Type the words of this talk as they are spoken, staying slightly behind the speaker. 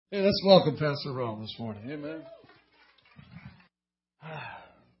Hey, let's welcome Pastor Ron this morning. Amen.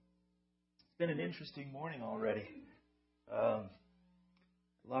 It's been an interesting morning already. I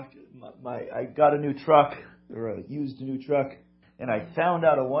got a new truck, or a used new truck, and I found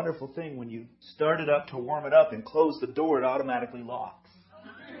out a wonderful thing. When you start it up to warm it up and close the door, it automatically locks.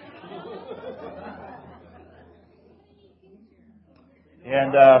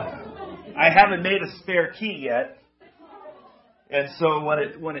 And I haven't made a spare key yet. And so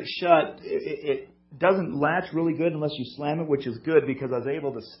when it shut, it doesn't latch really good unless you slam it, which is good because I was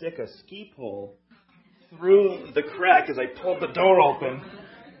able to stick a ski pole through the crack as I pulled the door open.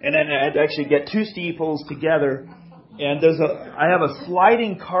 And then I had to actually get two ski poles together. And I have a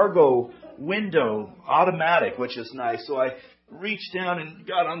sliding cargo window, automatic, which is nice. So I reached down and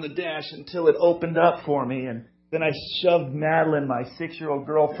got on the dash until it opened up for me. And then I shoved Madeline, my 6-year-old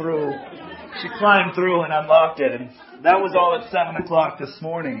girl, through. She climbed through and unlocked it. And that was all at 7 o'clock this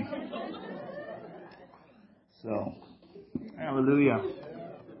morning. So, hallelujah.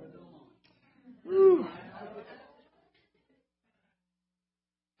 Whew.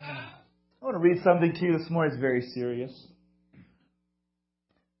 I want to read something to you this morning. It's very serious.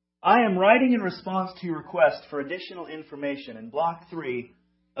 I am writing in response to your request for additional information. In Block 3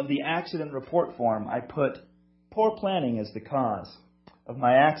 of the accident report form, I put poor planning as the cause of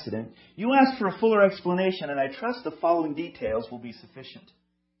my accident. You asked for a fuller explanation, and I trust the following details will be sufficient.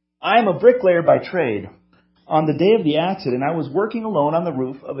 I am a bricklayer by trade. On the day of the accident, I was working alone on the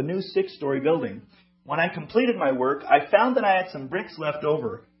roof of a new 6-story building. When I completed my work, I found that I had some bricks left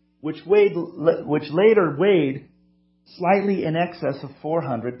over, which later weighed slightly in excess of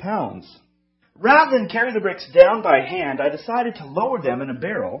 400 pounds. Rather than carry the bricks down by hand, I decided to lower them in a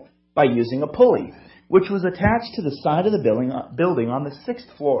barrel by using a pulley, which was attached to the side of the building on the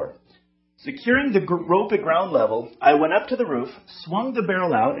 6th floor. Securing the rope at ground level, I went up to the roof, swung the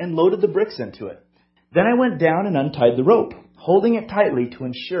barrel out, and loaded the bricks into it. Then I went down and untied the rope, holding it tightly to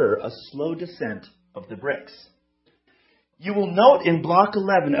ensure a slow descent of the bricks. You will note in Block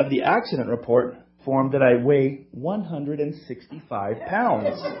 11 of the accident report form that I weigh 165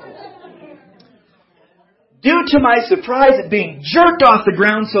 pounds. Due to my surprise at being jerked off the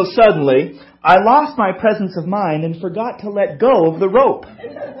ground so suddenly, I lost my presence of mind and forgot to let go of the rope.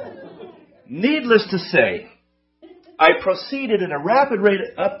 Needless to say, I proceeded at a rapid rate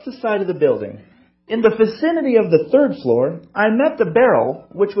up the side of the building. In the vicinity of the 3rd floor, I met the barrel,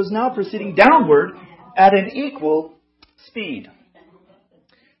 which was now proceeding downward at an equal speed.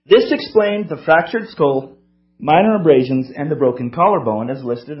 This explained the fractured skull, minor abrasions, and the broken collarbone as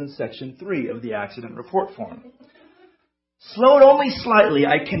listed in Section 3 of the accident report form. Slowed only slightly,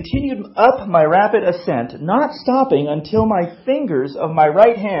 I continued up my rapid ascent, not stopping until my fingers of my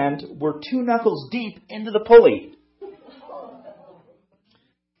right hand were 2 knuckles deep into the pulley.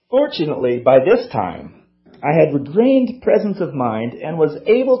 Fortunately, by this time, I had regained presence of mind and was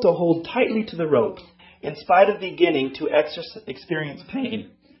able to hold tightly to the rope, in spite of beginning to experience pain.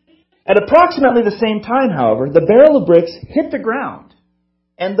 At approximately the same time, however, the barrel of bricks hit the ground,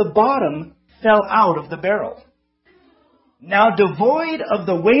 and the bottom fell out of the barrel. Now, devoid of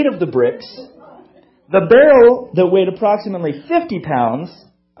the weight of the bricks, the barrel that weighed approximately 50 pounds,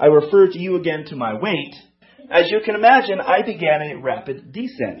 I refer to you again to my weight. As you can imagine, I began a rapid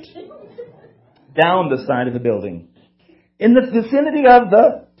descent down the side of the building. In the vicinity of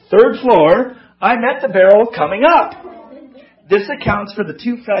the 3rd floor, I met the barrel coming up. This accounts for the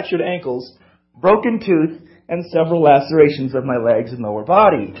 2 fractured ankles, broken tooth, and several lacerations of my legs and lower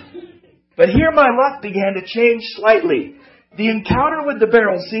body. But here my luck began to change slightly. The encounter with the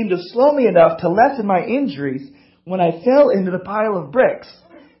barrel seemed to slow me enough to lessen my injuries when I fell into the pile of bricks.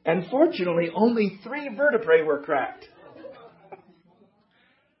 And fortunately, only 3 vertebrae were cracked.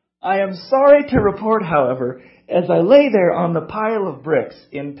 I am sorry to report, however, as I lay there on the pile of bricks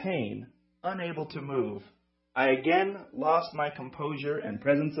in pain, unable to move, I again lost my composure and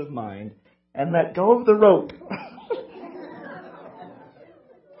presence of mind and let go of the rope.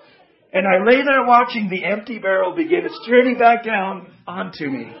 And I lay there watching the empty barrel begin its journey back down onto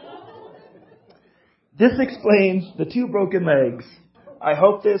me. This explains the 2 broken legs. I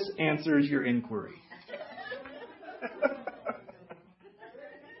hope this answers your inquiry.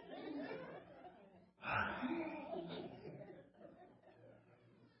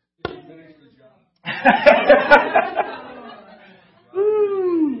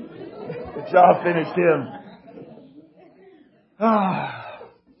 The job finished him.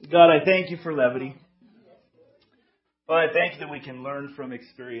 God, I thank you for levity. Father, I thank you that we can learn from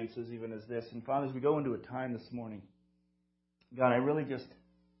experiences even as this. And Father, as we go into a time this morning, God, I really just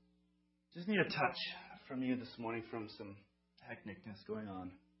need a touch from you this morning from some hecticness going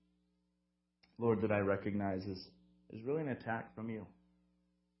on. Lord, that I recognize is really an attack from you.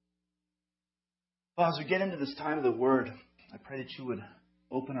 Father, as we get into this time of the Word, I pray that you would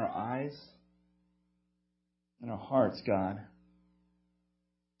open our eyes and our hearts, God.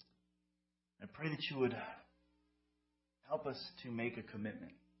 I pray that you would help us to make a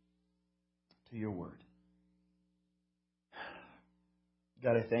commitment to your Word.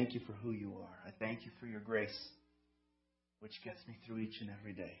 God, I thank you for who you are. I thank you for your grace, which gets me through each and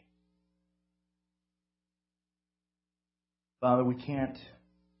every day. Father, we can't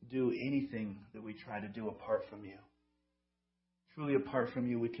do anything that we try to do apart from you. Truly apart from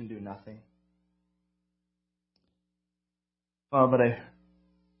you, we can do nothing. Father, but I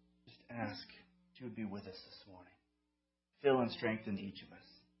just ask that you would be with us this morning. Fill and strengthen each of us.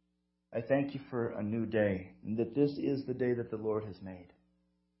 I thank you for a new day, and that this is the day that the Lord has made.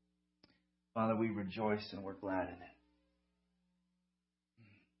 Father, we rejoice and we're glad in it.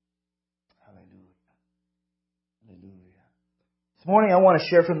 Hallelujah. Hallelujah. This morning I want to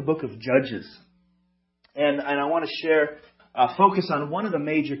share from the book of Judges. And I want to share, focus on one of the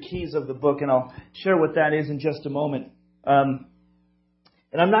major keys of the book, and I'll share what that is in just a moment. And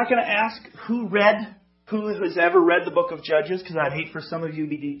I'm not going to ask who has ever read the book of Judges, because I'd hate for some of you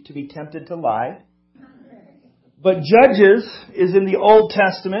to be tempted to lie. But Judges is in the Old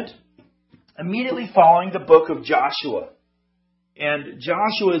Testament, immediately following the book of Joshua. And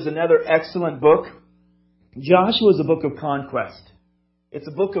Joshua is another excellent book. Joshua is a book of conquest. It's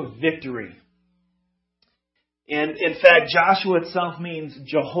a book of victory. And in fact, Joshua itself means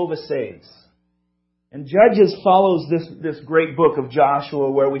Jehovah saves. And Judges follows this great book of Joshua,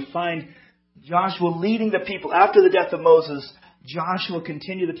 where we find Joshua leading the people. After the death of Moses, Joshua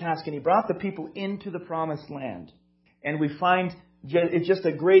continued the task, and he brought the people into the promised land. And we find it's just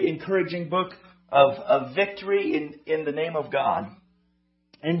a great, encouraging book of victory in the name of God.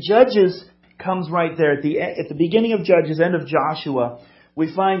 And Judges comes right there. At the beginning of Judges, end of Joshua,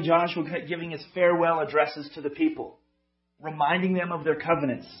 we find Joshua giving his farewell addresses to the people, reminding them of their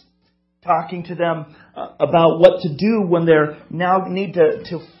covenants, talking to them about what to do when they now need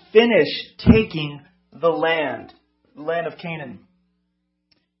to finish taking the land of Canaan.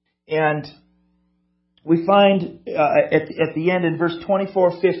 And we find at the end in verse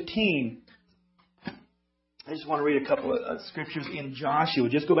 24:15, I just want to read a couple of scriptures in Joshua.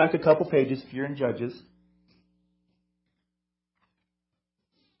 Just go back a couple pages if you're in Judges.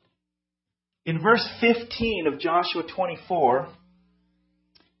 In verse 15 of Joshua 24,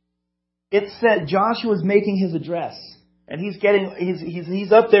 it said Joshua is making his address. And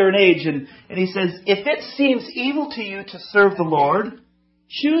he's up there in age, and he says, "If it seems evil to you to serve the Lord,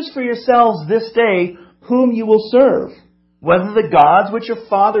 choose for yourselves this day whom you will serve, whether the gods which your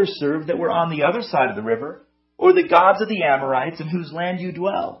fathers served that were on the other side of the river, or the gods of the Amorites in whose land you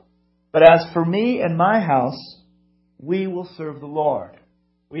dwell. But as for me and my house, we will serve the Lord."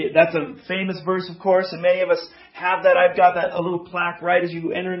 That's a famous verse, of course, and many of us have that. I've got that a little plaque right as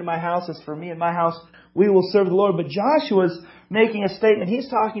you enter into my house. As for me and my house, we will serve the Lord. But Joshua's making a statement. He's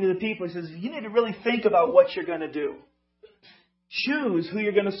talking to the people. He says, you need to really think about what you're going to do. Choose who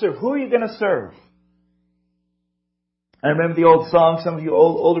you're going to serve. Who are you going to serve? I remember the old song. Some of you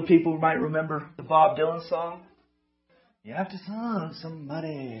older people might remember the Bob Dylan song. You have to serve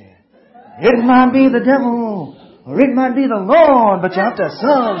somebody. It might be the devil, or it might be the Lord, but you have to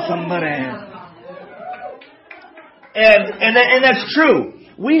serve somebody. And that's true.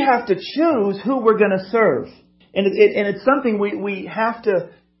 We have to choose who we're going to serve. And it's something we have to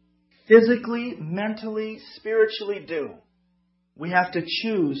physically, mentally, spiritually do. We have to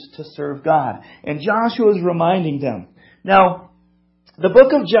choose to serve God. And Joshua is reminding them. Now, the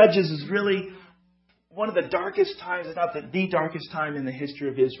book of Judges is really one of the darkest times, if not the darkest time in the history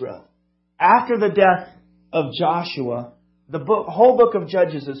of Israel. After the death of Joshua, the whole book of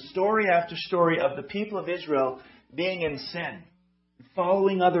Judges is story after story of the people of Israel being in sin,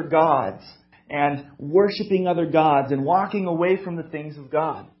 following other gods, and worshiping other gods, and walking away from the things of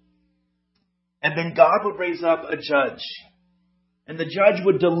God. And then God would raise up a judge. And the judge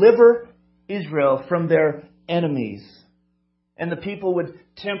would deliver Israel from their enemies. And the people would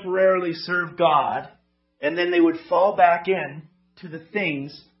temporarily serve God. And then they would fall back in to the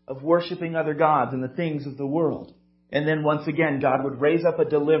things of worshiping other gods and the things of the world. And then once again, God would raise up a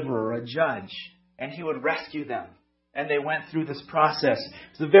deliverer, a judge, and He would rescue them. And they went through this process.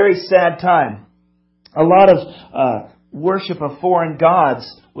 It's a very sad time. A lot of worship of foreign gods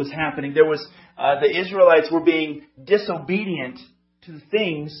was happening. There was the Israelites were being disobedient to the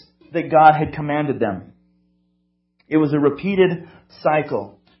things that God had commanded them. It was a repeated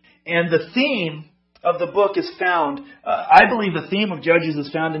cycle. And the theme of the book is found, I believe the theme of Judges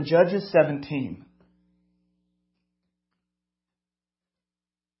is found in Judges 17.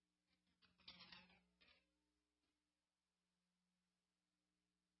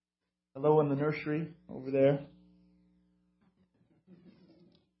 Hello in the nursery over there.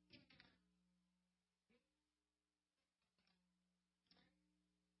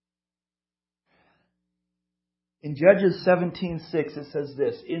 In Judges 17:6 it says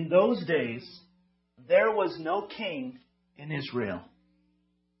this, "In those days there was no king in Israel,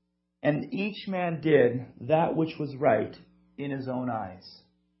 and each man did that which was right in his own eyes."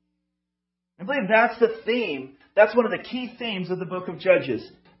 I believe that's the theme. That's one of the key themes of the book of Judges.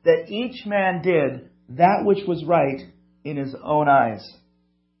 That each man did that which was right in his own eyes.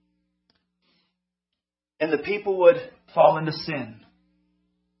 And the people would fall into sin,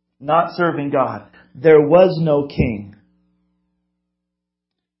 not serving God. There was no king.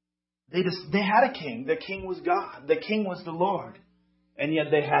 They had a king. The king was God. The king was the Lord. And yet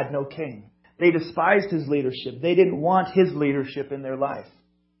they had no king. They despised His leadership. They didn't want His leadership in their life.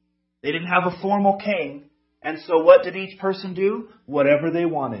 They didn't have a formal king. And so what did each person do? Whatever they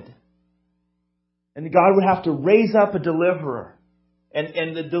wanted. And God would have to raise up a deliverer.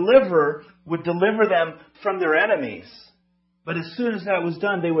 And the deliverer would deliver them from their enemies. But as soon as that was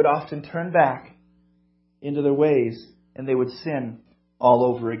done, they would often turn back into their ways and they would sin all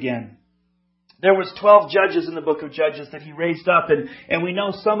over again. There was 12 judges in the book of Judges that He raised up, and we know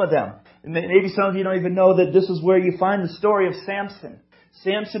some of them. And maybe some of you don't even know that this is where you find the story of Samson.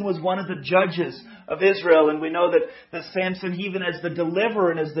 Samson was one of the judges of Israel, and we know that Samson, even as the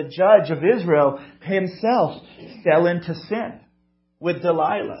deliverer and as the judge of Israel, himself fell into sin with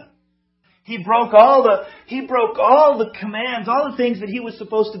Delilah. He broke all the commands, all the things that he was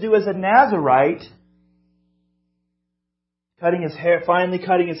supposed to do as a Nazirite. Finally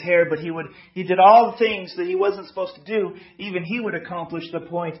cutting his hair, but he did all the things that he wasn't supposed to do. Even he would accomplish the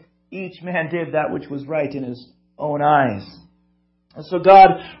point, each man did that which was right in his own eyes. And so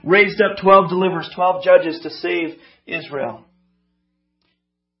God raised up 12 deliverers, 12 judges to save Israel.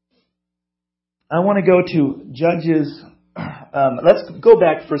 I want to go to Judges. Let's go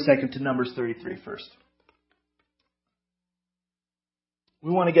back for a second to Numbers 33 first.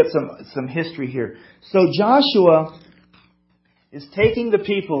 We want to get some history here. So Joshua is taking the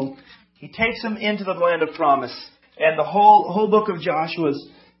people. He takes them into the land of promise. And the whole book of Joshua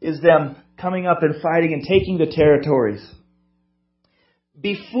is them coming up and fighting and taking the territories.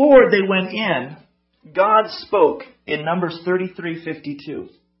 Before they went in, God spoke in Numbers 33:52.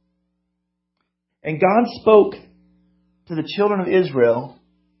 And God spoke to the children of Israel,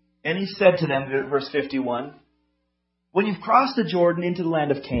 and He said to them, verse 51, "When you've crossed the Jordan into the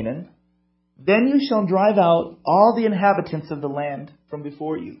land of Canaan, then you shall drive out all the inhabitants of the land from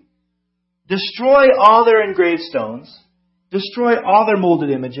before you. Destroy all their engraved stones, destroy all their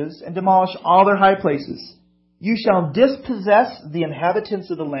molded images, and demolish all their high places. You shall dispossess the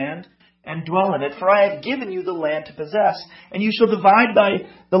inhabitants of the land and dwell in it, for I have given you the land to possess. And you shall divide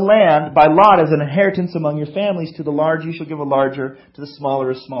the land by lot as an inheritance among your families. To the large you shall give a larger, to the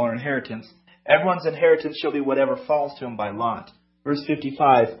smaller a smaller inheritance. Everyone's inheritance shall be whatever falls to him by lot." Verse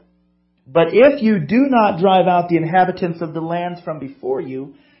 55, "But if you do not drive out the inhabitants of the lands from before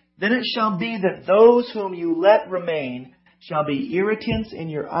you, then it shall be that those whom you let remain shall be irritants in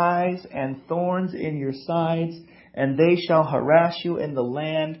your eyes and thorns in your sides, and they shall harass you in the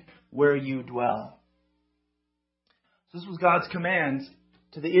land where you dwell." This was God's command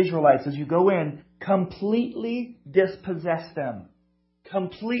to the Israelites. As you go in, completely dispossess them.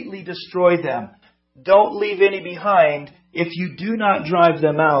 Completely destroy them. Don't leave any behind. If you do not drive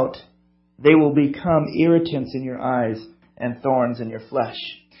them out, they will become irritants in your eyes and thorns in your flesh.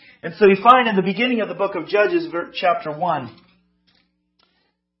 And so you find in the beginning of the book of Judges, chapter 1,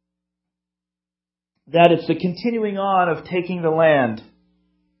 that it's the continuing on of taking the land.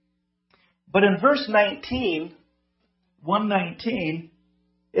 But in verse 19, 119,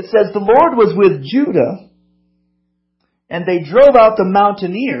 it says, "The Lord was with Judah, and they drove out the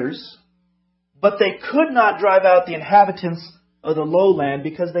mountaineers, but they could not drive out the inhabitants of the lowland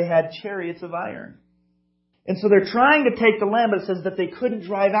because they had chariots of iron." And so they're trying to take the land, but it says that they couldn't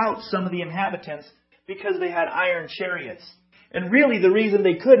drive out some of the inhabitants because they had iron chariots. And really the reason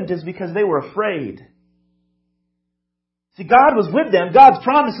they couldn't is because they were afraid. See, God was with them. God's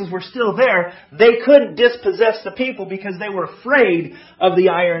promises were still there. They couldn't dispossess the people because they were afraid of the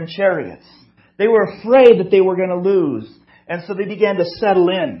iron chariots. They were afraid that they were going to lose. And so they began to settle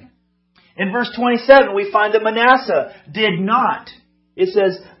in. In verse 27, we find that Manasseh did not. It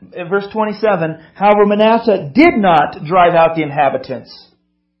says in verse 27, "However, Manasseh did not drive out the inhabitants."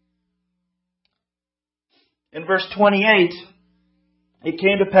 In verse 28, it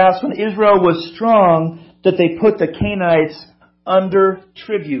came to pass when Israel was strong that they put the Canaanites under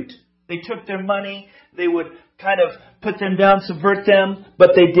tribute. They took their money, they would kind of put them down, subvert them,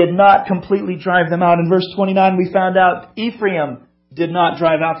 but they did not completely drive them out. In verse 29, we found out Ephraim did not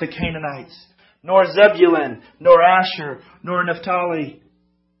drive out the Canaanites, nor Zebulun, nor Asher, nor Naphtali.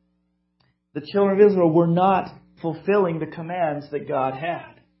 The children of Israel were not fulfilling the commands that God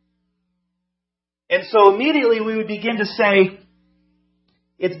had. And so immediately we would begin to say,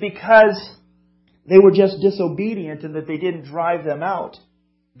 it's because they were just disobedient and that they didn't drive them out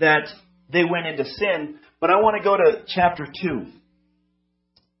that they went into sin. But I want to go to chapter 2,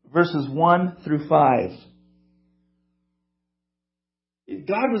 verses 1 through 5.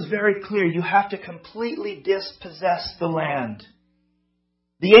 God was very clear. You have to completely dispossess the land.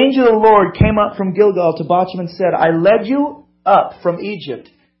 The angel of the Lord came up from Gilgal to Bochim and said, I led you up from Egypt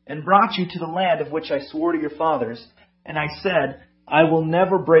and brought you to the land of which I swore to your fathers. And I said, I will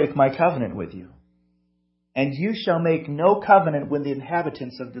never break my covenant with you. And you shall make no covenant with the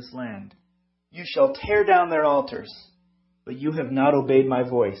inhabitants of this land. You shall tear down their altars. But you have not obeyed my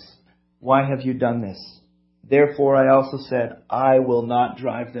voice. Why have you done this? Therefore I also said, I will not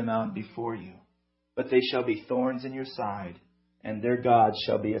drive them out before you. But they shall be thorns in your side, and their gods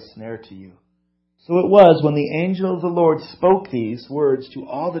shall be a snare to you. So it was when the angel of the Lord spoke these words to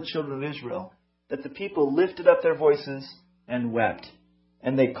all the children of Israel, that the people lifted up their voices and wept.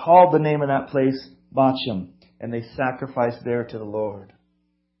 And they called the name of that place Bochim, and they sacrificed there to the Lord.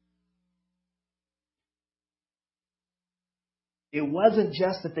 It wasn't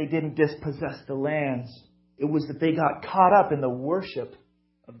just that they didn't dispossess the lands. It was that they got caught up in the worship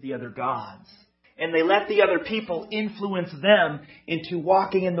of the other gods. And they let the other people influence them into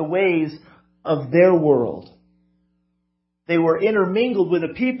walking in the ways of their world. They were intermingled with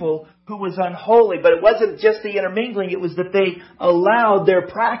a people who was unholy. But it wasn't just the intermingling. It was that they allowed their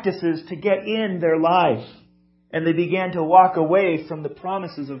practices to get in their life. And they began to walk away from the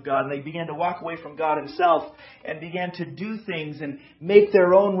promises of God. And they began to walk away from God Himself. And began to do things and make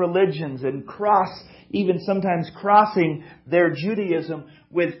their own religions. And even sometimes crossing their Judaism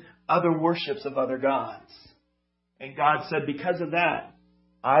with other worships of other gods. And God said, because of that,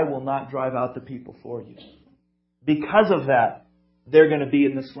 I will not drive out the people for you. Because of that, they're going to be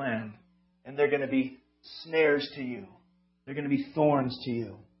in this land. And they're going to be snares to you. They're going to be thorns to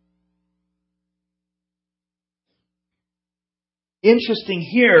you. Interesting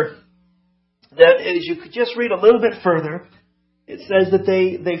here that as you could just read a little bit further, it says that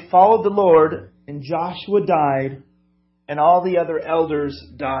they followed the Lord and Joshua died and all the other elders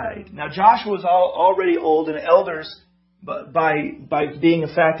died. Now Joshua was already old, and elders, by being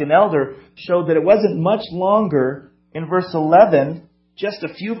in fact an elder, showed that it wasn't much longer in verse 11, just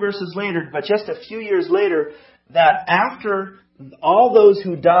a few verses later, but just a few years later, that after all those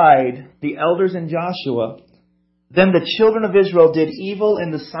who died, the elders and Joshua, then the children of Israel did evil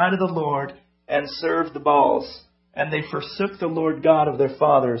in the sight of the Lord and served the Baals. And they forsook the Lord God of their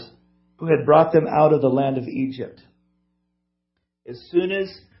fathers, who had brought them out of the land of Egypt. As soon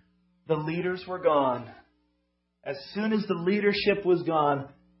as the leaders were gone, as soon as the leadership was gone,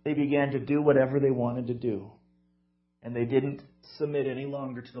 they began to do whatever they wanted to do. And they didn't submit any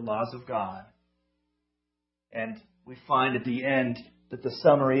longer to the laws of God. And we find at the end that the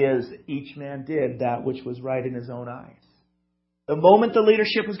summary is, each man did that which was right in his own eyes. The moment the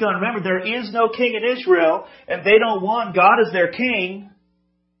leadership was gone, remember, there is no king in Israel, and they don't want God as their king.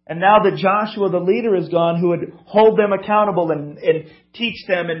 And now that Joshua, the leader, is gone, who would hold them accountable and teach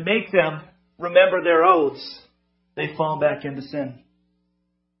them and make them remember their oaths, they fall back into sin.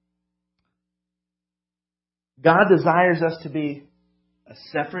 God desires us to be a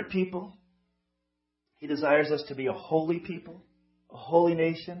separate people. He desires us to be a holy people, a holy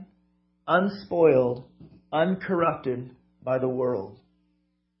nation, unspoiled, uncorrupted by the world.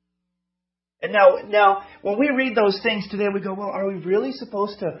 And now, when we read those things today, we go, well, are we really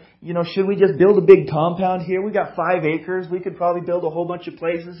supposed to, should we just build a big compound here? We got 5 acres. We could probably build a whole bunch of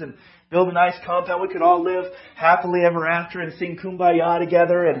places and build a nice compound. We could all live happily ever after and sing Kumbaya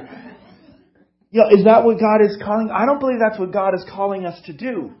together. And, is that what God is calling? I don't believe that's what God is calling us to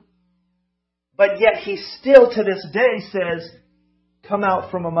do. But yet He still to this day says, come out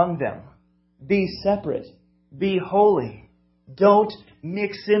from among them. Be separate. Be holy. Don't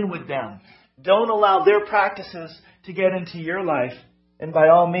mix in with them. Don't allow their practices to get into your life. And by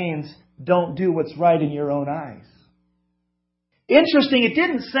all means, don't do what's right in your own eyes. Interesting, it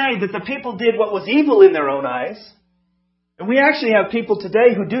didn't say that the people did what was evil in their own eyes. And we actually have people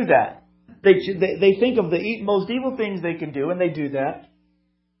today who do that. They think of the most evil things they can do, and they do that.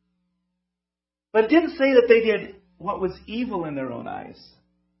 But it didn't say that they did what was evil in their own eyes.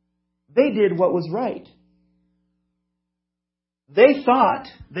 They did what was right. They thought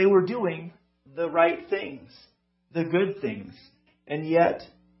they were doing the right things, the good things. And yet,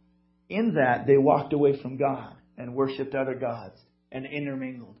 in that, they walked away from God and worshipped other gods and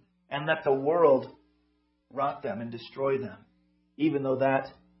intermingled and let the world rot them and destroy them, even though that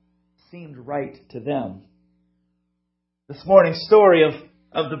seemed right to them. This morning's story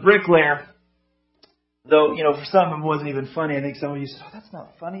of the bricklayer, though, for some of them it wasn't even funny. I think some of you said, "Oh, that's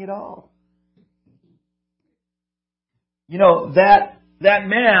not funny at all." That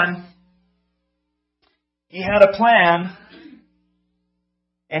man, he had a plan,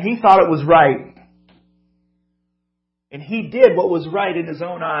 and he thought it was right. And he did what was right in his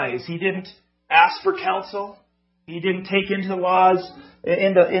own eyes. He didn't ask for counsel. He didn't take into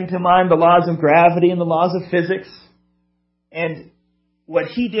mind the laws of gravity and the laws of physics. And what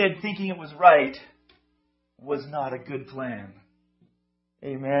he did, thinking it was right, was not a good plan.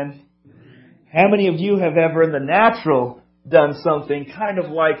 Amen. How many of you have ever in the natural done something kind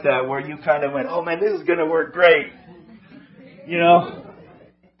of like that, where you kind of went, "Oh man, this is going to work great"?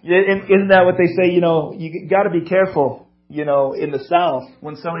 Isn't that what they say? You got to be careful, in the South,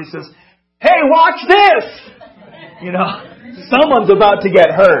 when somebody says, "Hey, watch this!" Someone's about to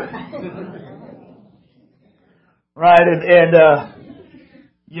get hurt. Right?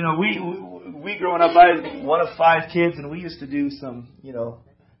 We growing up, I was one of 5 kids, and we used to do some,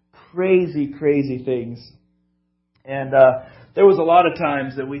 crazy things. And there was a lot of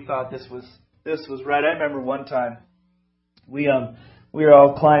times that we thought this was right. I remember one time we were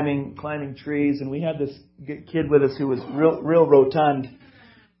all climbing trees, and we had this kid with us who was real rotund,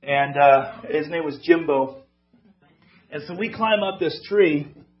 and his name was Jimbo. And so we climb up this tree,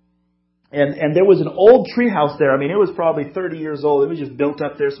 and there was an old tree house there. I mean, it was probably 30 years old. It was just built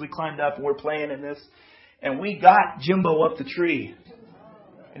up there. So we climbed up, and we're playing in this, and we got Jimbo up the tree.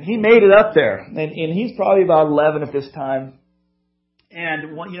 And he made it up there, and he's probably about 11 at this time.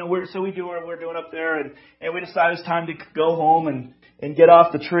 And we're doing up there, and we decided it's time to go home and get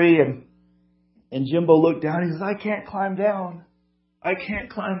off the tree. And Jimbo looked down. He says, "I can't climb down. I can't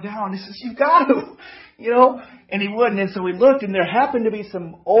climb down." He says, "You've got to, And he wouldn't. And so we looked, and there happened to be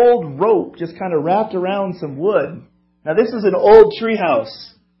some old rope just kind of wrapped around some wood. Now this is an old tree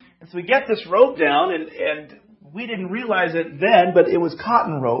house, and so we get this rope down, and we didn't realize it then, but it was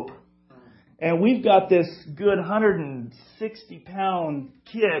cotton rope. And we've got this good 160-pound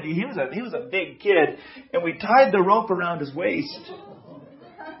kid. He was a big kid. And we tied the rope around his waist.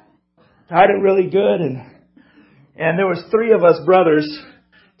 Tied it really good. And there was 3 of us brothers.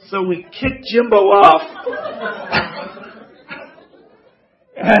 So we kicked Jimbo off.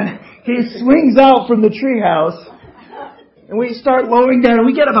 And he swings out from the treehouse. And we start lowering down, and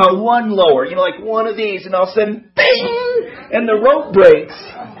we get about 1 lower, like one of these, and all of a sudden, bing! And the rope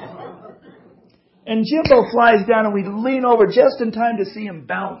breaks. And Jimbo flies down, and we lean over just in time to see him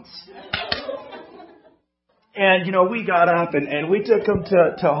bounce. And, we got up, and we took him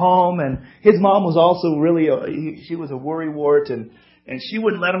to home, and his mom was also really, she was a worrywart, and she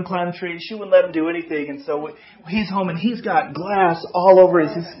wouldn't let him climb the tree. She wouldn't let him do anything. And so he's home, and he's got glass all over.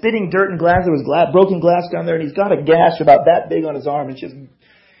 He's spitting dirt and glass. There was broken glass down there, and he's got a gash about that big on his arm.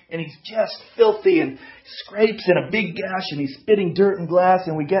 And he's just filthy and scrapes and a big gash, and he's spitting dirt and glass.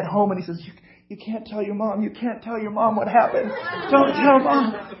 And we get home, and he says, you can't tell your mom. You can't tell your mom what happened. Don't tell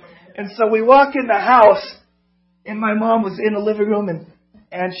Mom. And so we walk in the house, and my mom was in the living room, and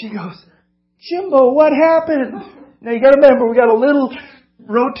she goes, "Jimbo, what happened?" Now you got to remember, we got a little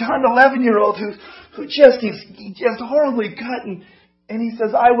rotund 11-year-old who just horribly cut, and he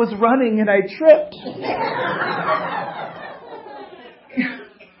says, "I was running and I tripped."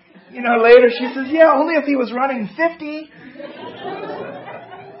 Later she says, "Yeah, only if he was running 50."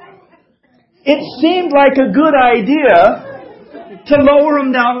 It seemed like a good idea to lower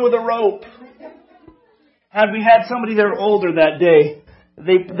him down with a rope. Had we had somebody there older that day,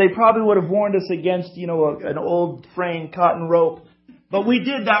 they probably would have warned us against, an old fraying cotton rope. But we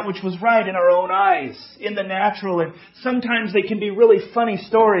did that which was right in our own eyes, in the natural. And sometimes they can be really funny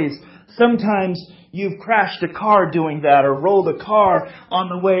stories. Sometimes you've crashed a car doing that, or rolled a car on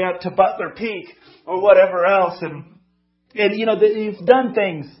the way up to Butler Peak, or whatever else. And you've done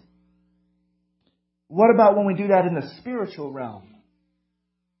things. What about when we do that in the spiritual realm?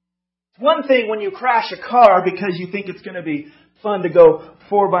 It's one thing when you crash a car because you think it's going to be fun to go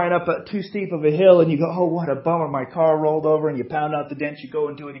 4-by up too steep of a hill, and you go, "Oh, what a bummer, my car rolled over," and you pound out the dent, you go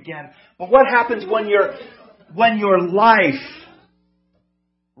and do it again. But what happens when your life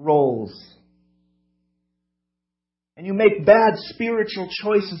rolls? And you make bad spiritual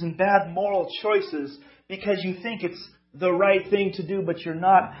choices and bad moral choices because you think it's the right thing to do, but you're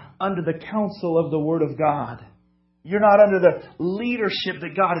not under the counsel of the Word of God. You're not under the leadership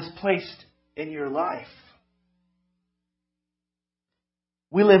that God has placed in your life.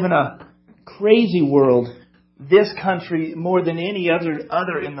 We live in a crazy world. This country, more than any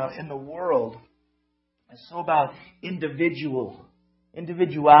other in the world, is so about individuality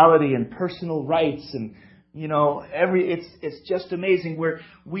and personal rights, and it's just amazing where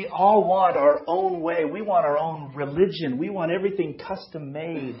we all want our own way. We want our own religion. We want everything custom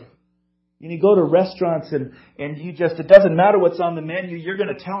made. You go to restaurants and it doesn't matter what's on the menu. You're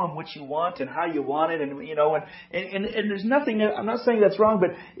going to tell them what you want and how you want it, and there's nothing. I'm not saying that's wrong, but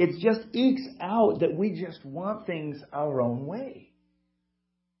it just ekes out that we just want things our own way.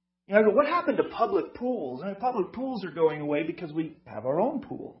 What happened to public pools? Public pools are going away because we have our own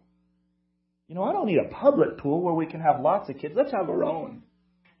pool. I don't need a public pool where we can have lots of kids. Let's have our own.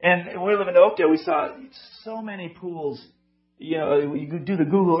 And when we live in Oakdale, we saw so many pools. You could do the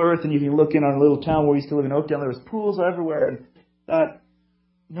Google Earth and you can look in on a little town where we used to live in Oakdale. There was pools everywhere, and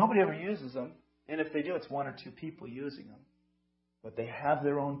nobody ever uses them. And if they do, it's one or two people using them. But they have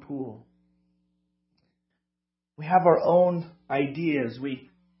their own pool. We have our own ideas. We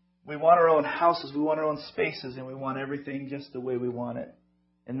want our own houses. We want our own spaces, and we want everything just the way we want it.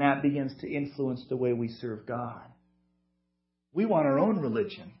 And that begins to influence the way we serve God. We want our own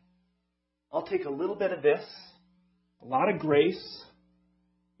religion. I'll take a little bit of this, a lot of grace.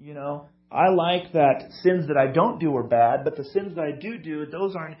 I like that sins that I don't do are bad, but the sins that I do,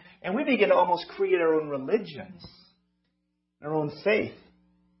 those aren't. And we begin to almost create our own religions, our own faith.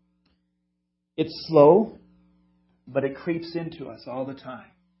 It's slow, but it creeps into us all the time.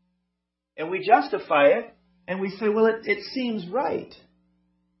 And we justify it, and we say, well, it seems right.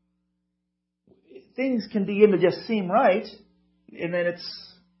 Things can begin to just seem right, and then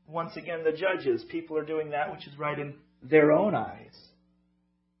it's, once again, the judges. People are doing that which is right in their own eyes.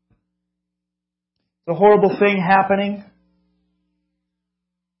 It's a horrible thing happening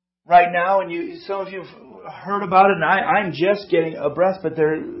right now, and some of you have heard about it, and I'm just getting abreast, but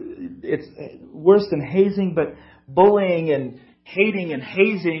it's worse than hazing, but bullying and hating and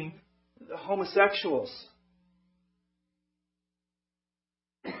hazing homosexuals.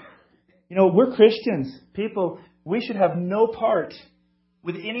 We're Christians. People, we should have no part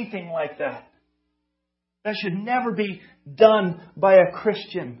with anything like that. That should never be done by a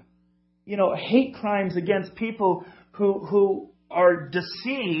Christian. Hate crimes against people who are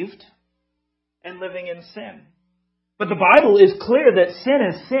deceived and living in sin. But the Bible is clear that sin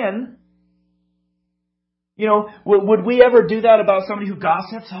is sin. Would we ever do that about somebody who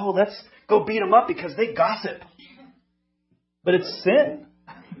gossips? Oh, let's go beat them up because they gossip. But it's sin.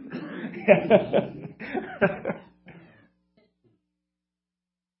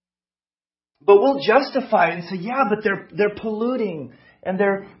 But we'll justify it and say, yeah, but they're polluting and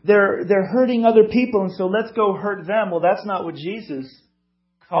they're hurting other people, and so let's go hurt them. Well, that's not what Jesus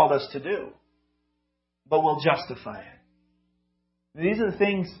called us to do. But we'll justify it. These are the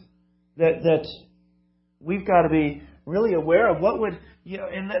things that we've got to be really aware of. What would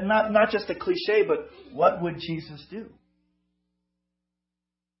and not just a cliche, but what would Jesus do?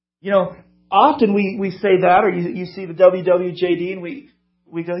 Often we say that, or you see the WWJD, and we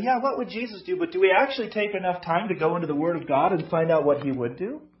go, yeah, what would Jesus do? But do we actually take enough time to go into the Word of God and find out what He would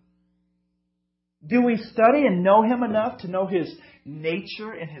do? Do we study and know Him enough to know His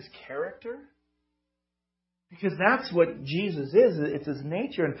nature and His character? Because that's what Jesus is. It's His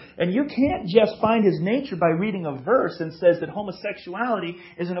nature. And you can't just find His nature by reading a verse that says that homosexuality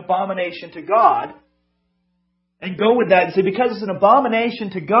is an abomination to God, and go with that and say, because it's an abomination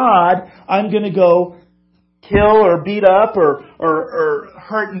to God, I'm going to go kill or beat up or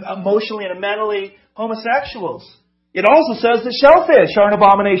hurt emotionally and mentally homosexuals. It also says that shellfish are an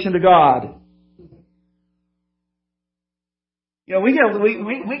abomination to God. We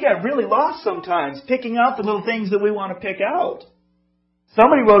get really lost sometimes picking out the little things that we want to pick out.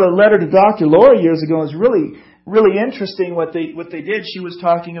 Somebody wrote a letter to Dr. Laura years ago. It was really interesting what they did. She was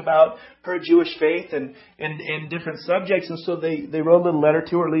talking about her Jewish faith and different subjects, and so they wrote a little letter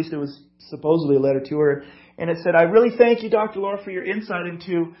to her. At least it was supposedly a letter to her, and it said, "I really thank you, Dr. Laura, for your insight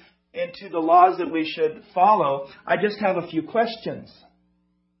into the laws that we should follow. I just have a few questions."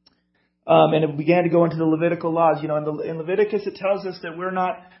 And it began to go into the Levitical laws. In Leviticus it tells us that we're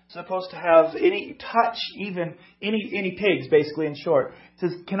not supposed to have any pigs, basically, in short. It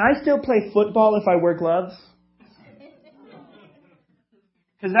says, can I still play football if I wear gloves?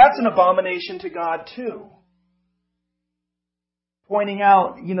 Because that's an abomination to God too. pointing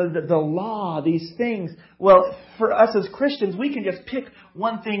out, the law, these things. Well, for us as Christians, we can just pick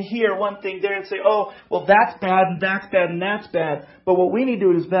one thing here, one thing there, and say, oh, well, that's bad, and that's bad, and that's bad. But what we need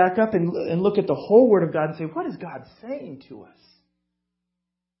to do is back up and look at the whole Word of God and say, what is God saying to us?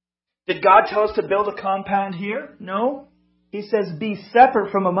 Did God tell us to build a compound here? No. He says, be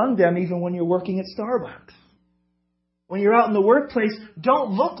separate from among them even when you're working at Starbucks. When you're out in the workplace,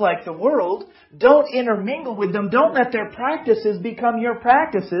 don't look like the world. Don't intermingle with them. Don't let their practices become your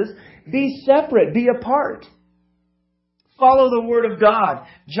practices. Be separate. Be apart. Follow the Word of God.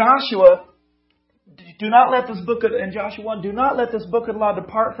 Joshua, do not let this book of, in Joshua 1, do not let this book of the law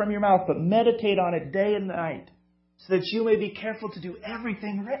depart from your mouth, but meditate on it day and night, so that you may be careful to do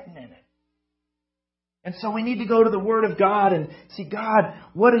everything written in it. And so we need to go to the Word of God and see, God,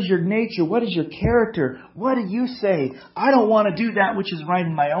 what is your nature? What is your character? What do you say? I don't want to do that which is right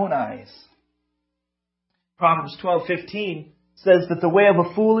in my own eyes. Proverbs 12:15 says that the way of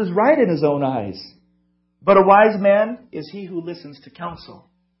a fool is right in his own eyes, but a wise man is he who listens to counsel.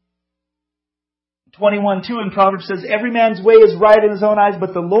 21:2 in Proverbs says, every man's way is right in his own eyes,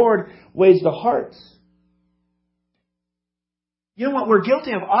 but the Lord weighs the hearts. You know what we're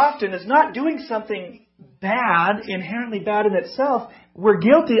guilty of often is not doing something bad, inherently bad in itself. We're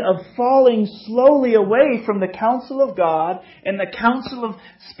guilty of falling slowly away from the counsel of God and the counsel of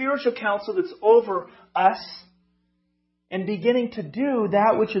spiritual counsel that's over us, and beginning to do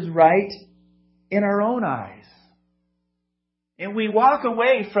that which is right in our own eyes. And we walk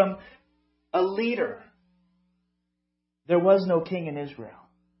away from a leader. There was no king in Israel.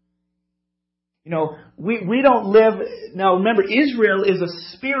 We don't live... Now remember, Israel is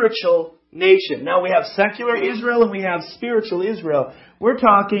a spiritual nation. Now we have secular Israel and we have spiritual Israel. We're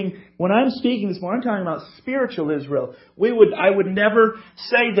talking, when I'm speaking this morning, I'm talking about spiritual Israel. I would never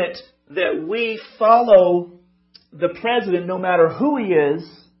say that we follow the president, no matter who he is,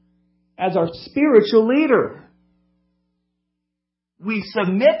 as our spiritual leader. We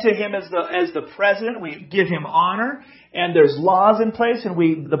submit to him as the president. We give him honor, and there's laws in place, and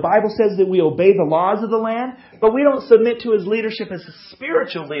the Bible says that we obey the laws of the land, but we don't submit to his leadership as a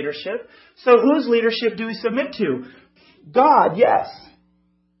spiritual leadership. So whose leadership do we submit to? God, yes.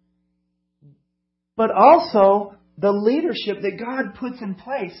 But also the leadership that God puts in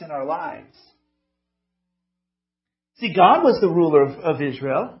place in our lives. See, God was the ruler of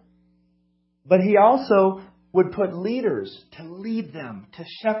Israel, but He also would put leaders to lead them, to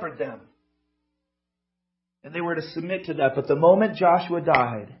shepherd them. And they were to submit to that. But the moment Joshua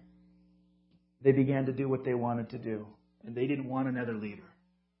died, they began to do what they wanted to do. And they didn't want another leader.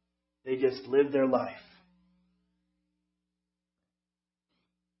 They just lived their life.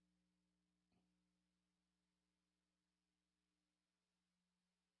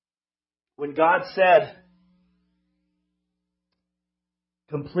 When God said,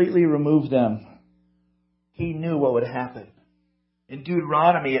 completely remove them, He knew what would happen. In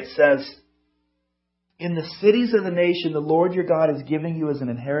Deuteronomy it says, in the cities of the nation the Lord your God is giving you as an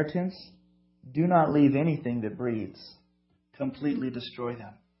inheritance, do not leave anything that breathes. Completely destroy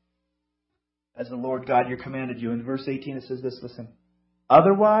them, as the Lord God your commanded you. In verse 18 it says this, listen.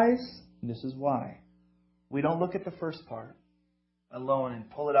 Otherwise, and this is why, we don't look at the first part alone and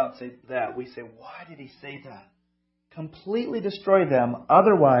pull it out and say that. We say, why did He say that? Completely destroy them,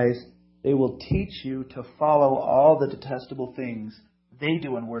 otherwise they will teach you to follow all the detestable things they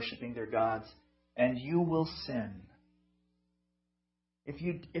do in worshiping their gods, and you will sin.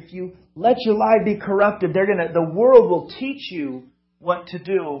 If you let your life be corrupted, the world will teach you what to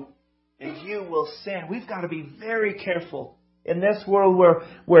do, and you will sin. We've got to be very careful in this world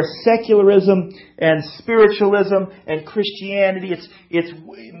where secularism and spiritualism and Christianity, it's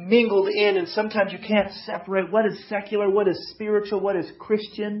mingled in, and sometimes you can't separate what is secular, what is spiritual, what is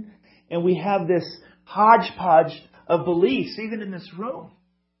Christian. And we have this hodgepodge of beliefs, even in this room.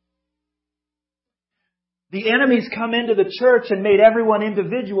 The enemy's come into the church and made everyone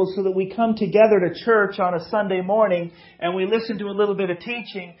individual so that we come together to church on a Sunday morning and we listen to a little bit of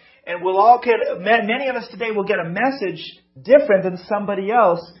teaching, and many of us today will get a message different than somebody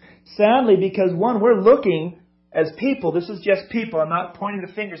else, sadly, because one, we're looking as people. This is just people. I'm not pointing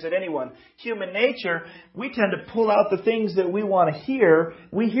the fingers at anyone. Human nature, we tend to pull out the things that we want to hear.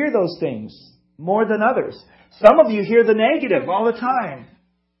 We hear those things more than others. Some of you hear the negative all the time.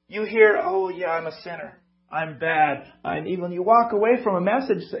 You hear, oh yeah, I'm a sinner. I'm bad. I'm evil. And you walk away from a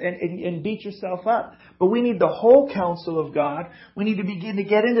message and beat yourself up. But we need the whole counsel of God. We need to begin to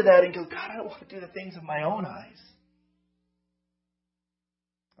get into that and go, God, I don't want to do the things of my own eyes.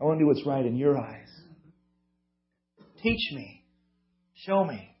 I want to do what's right in your eyes. Teach me. Show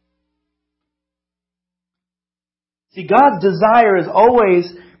me. See, God's desire is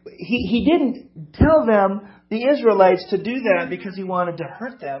always, He didn't tell them, the Israelites, to do that because He wanted to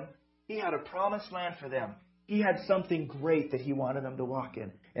hurt them. He had a promised land for them. He had something great that He wanted them to walk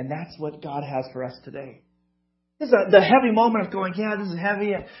in. And that's what God has for us today. This is the heavy moment of going, yeah, this is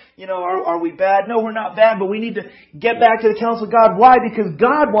heavy. Are we bad? No, we're not bad, but we need to get back to the counsel of God. Why? Because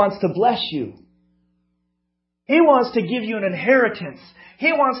God wants to bless you. He wants to give you an inheritance.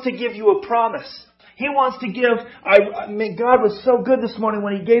 He wants to give you a promise. He wants to give... God was so good this morning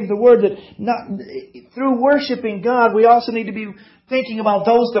when He gave the word that through worshiping God, we also need to be thinking about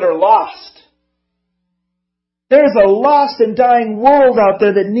those that are lost. There's a lost and dying world out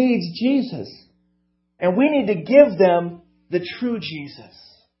there that needs Jesus. And we need to give them the true Jesus.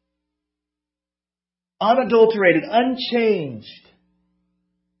 Unadulterated, unchanged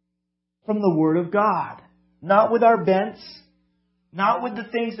from the Word of God. Not with our bents, not with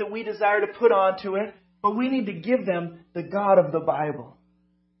the things that we desire to put onto it, but we need to give them the God of the Bible.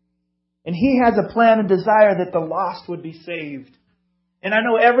 And He has a plan and desire that the lost would be saved. And I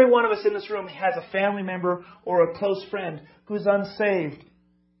know every one of us in this room has a family member or a close friend who's unsaved,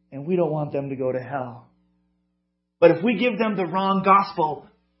 and we don't want them to go to hell. But if we give them the wrong gospel,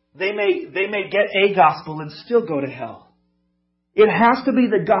 they may get a gospel and still go to hell. It has to be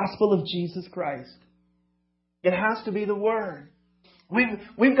the gospel of Jesus Christ. It has to be the Word.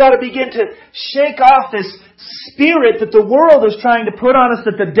 We've got to begin to shake off this spirit that the world is trying to put on us,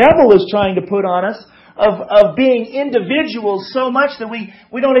 that the devil is trying to put on us, of being individuals so much that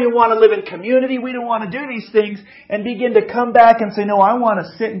we don't even want to live in community. We don't want to do these things, and begin to come back and say, no, I want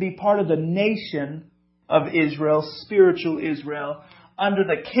to sit and be part of the nation of Israel, spiritual Israel, under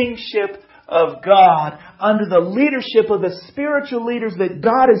the kingship of God, under the leadership of the spiritual leaders that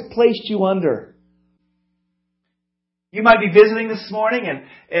God has placed you under. You might be visiting this morning,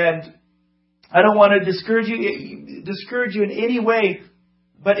 and I don't want to discourage you in any way,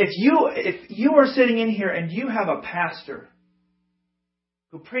 but if you are sitting in here and you have a pastor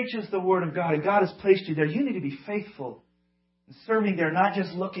who preaches the Word of God, and God has placed you there, you need to be faithful in serving there, not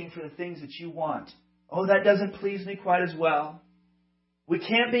just looking for the things that you want. Oh, that doesn't please me quite as well. We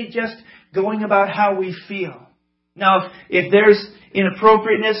can't be just going about how we feel. Now, if there's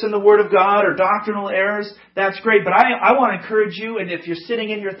inappropriateness in the Word of God or doctrinal errors, that's great. But I want to encourage you, and if you're sitting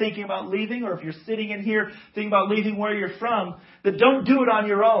in here thinking about leaving, or if you're sitting in here thinking about leaving where you're from, that don't do it on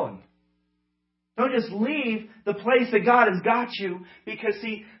your own. Don't just leave the place that God has got you, because,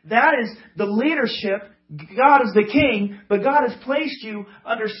 see, that is the leadership. God is the king, but God has placed you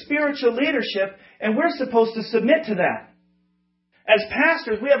under spiritual leadership, and we're supposed to submit to that. As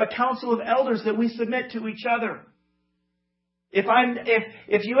pastors, we have a council of elders that we submit to each other.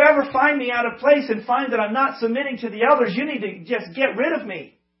 If you ever find me out of place and find that I'm not submitting to the elders, you need to just get rid of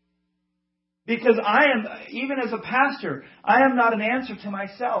me. Because I am, even as a pastor, I am not an answer to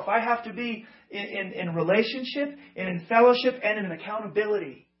myself. I have to be in relationship and in fellowship and in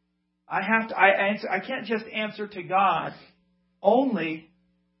accountability. I can't just answer to God only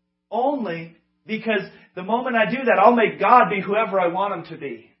because the moment I do that, I'll make God be whoever I want Him to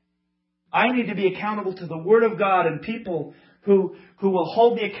be. I need to be accountable to the Word of God and people who will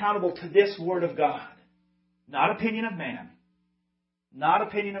hold me accountable to this Word of God. Not opinion of man. Not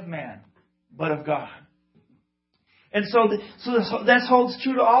opinion of man, but of God. And so that holds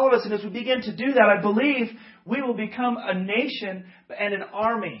true to all of us. And as we begin to do that, I believe we will become a nation and an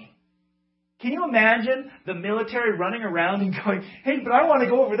army. Can you imagine the military running around and going, hey, but I want to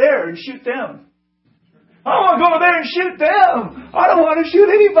go over there and shoot them. I want to go over there and shoot them. I don't want to shoot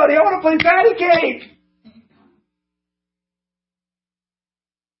anybody. I want to play patty cake.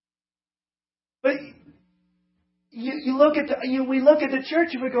 But we look at the church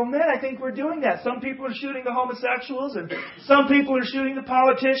and we go, man, I think we're doing that. Some people are shooting the homosexuals, and some people are shooting the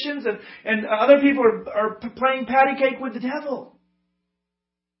politicians, and other people are playing patty cake with the devil.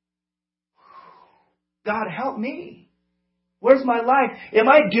 God, help me. Where's my life? Am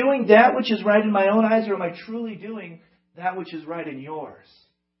I doing that which is right in my own eyes, or am I truly doing that which is right in yours?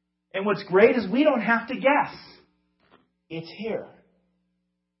 And what's great is we don't have to guess. It's here.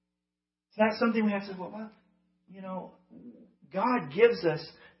 It's not something we have to say, well, God gives us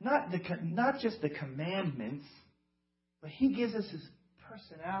not just the commandments, but He gives us His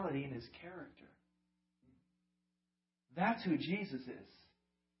personality and His character. That's who Jesus is.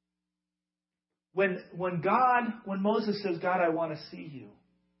 When Moses says, God, I want to see you.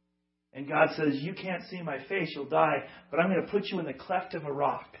 And God says, you can't see my face, you'll die, but I'm going to put you in the cleft of a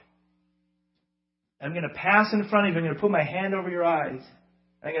rock. I'm going to pass in front of you, I'm going to put my hand over your eyes.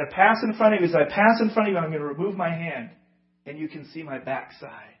 I'm going to pass in front of you. As I pass in front of you, I'm going to remove my hand, and you can see my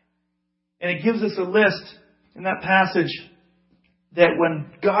backside. And it gives us a list in that passage that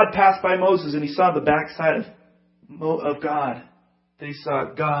when God passed by Moses and he saw the backside of God, that he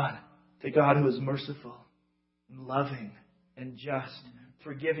saw God, the God who is merciful and loving and just,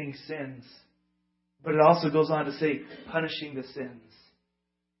 forgiving sins. But it also goes on to say, punishing the sins.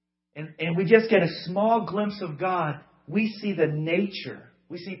 And we just get a small glimpse of God. We see the nature.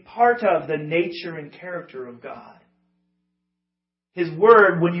 We see part of the nature and character of God. His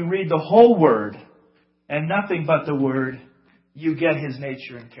Word, when you read the whole Word and nothing but the Word, you get His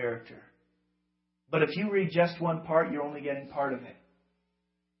nature and character. But if you read just one part, you're only getting part of it.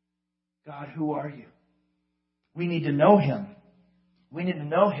 God, who are you? We need to know Him. We need to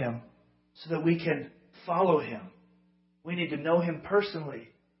know Him so that we can follow Him. We need to know Him personally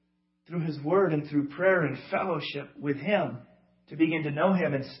through His Word and through prayer and fellowship with Him to begin to know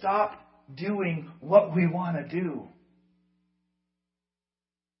Him and stop doing what we want to do.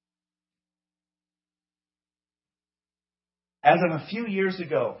 As of a few years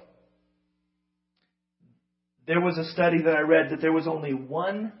ago, there was a study that I read that there was only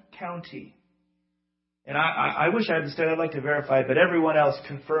one county. And I wish I had the study. I'd like to verify it, but everyone else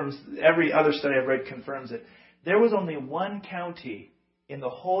confirms, every other study I've read confirms it. There was only one county in the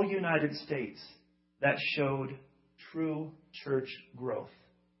whole United States that showed true church growth.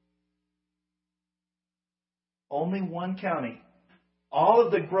 Only one county. All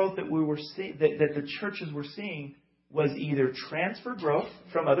of the growth that we were seeing, that the churches were seeing, was either transfer growth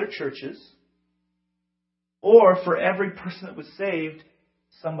from other churches, or for every person that was saved,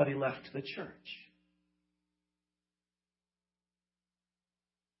 somebody left the church.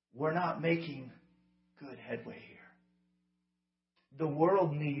 We're not making good headway here. The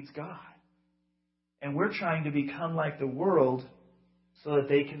world needs God. And we're trying to become like the world so that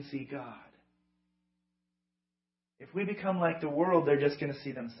they can see God. If we become like the world, they're just going to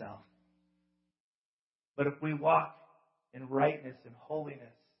see themselves. But if we walk in rightness and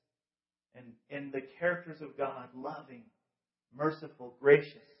holiness and in the characters of God, loving, merciful,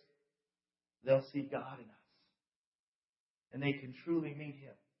 gracious, they'll see God in us. And they can truly meet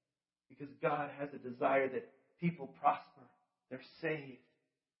Him. Because God has a desire that people prosper. They're saved.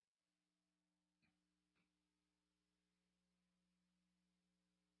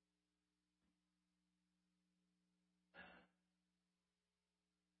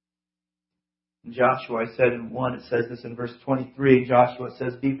 In Joshua, I said in 1, it says this in verse 23. Joshua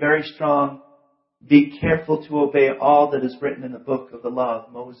says, "Be very strong. Be careful to obey all that is written in the book of the law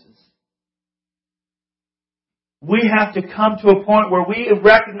of Moses." We have to come to a point where we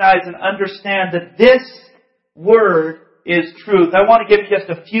recognize and understand that this Word is truth. I want to give you just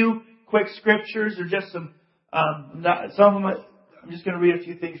a few quick scriptures, or just some of them. I'm just going to read a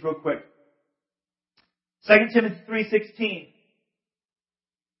few things real quick. 2 Timothy 3:16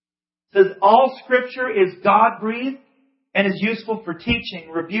 says, "All Scripture is God-breathed and is useful for teaching,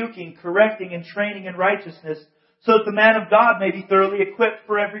 rebuking, correcting, and training in righteousness, so that the man of God may be thoroughly equipped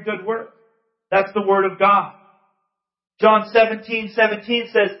for every good work." That's the Word of God. John 17:17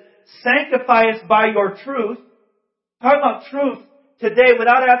 says, "Sanctify us by your truth." Talking about truth today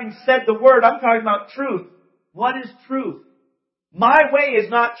without having said the word, I'm talking about truth. What is truth? My way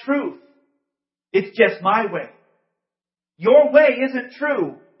is not truth. It's just my way. Your way isn't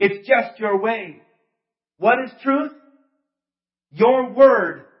true. It's just your way. What is truth? Your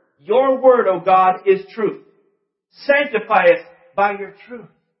word, O God, is truth. Sanctify us by your truth.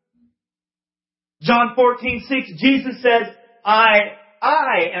 John 14:6, Jesus says, I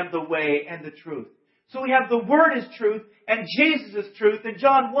am the way and the truth. So we have the Word is truth and Jesus is truth. In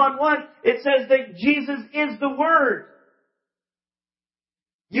John 1:1, it says that Jesus is the Word.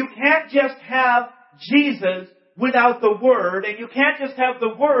 You can't just have Jesus without the Word, and you can't just have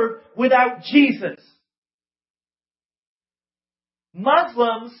the Word without Jesus.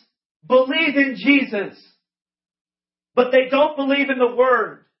 Muslims believe in Jesus, but they don't believe in the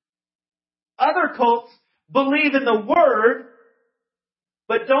Word. Other cults believe in the Word,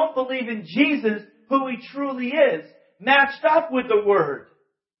 but don't believe in Jesus, who He truly is, matched up with the Word.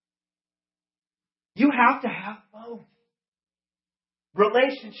 You have to have both.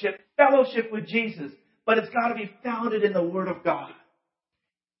 Relationship, fellowship with Jesus, but it's got to be founded in the Word of God.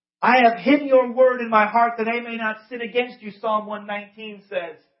 "I have hidden your Word in my heart that I may not sin against you," Psalm 119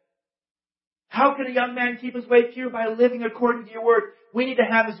 says. How can a young man keep his way pure? By living according to your Word. We need to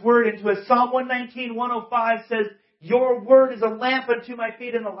have His Word into us. Psalm 119:105 says, "Your Word is a lamp unto my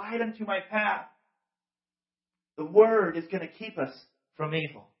feet and a light unto my path." The Word is going to keep us from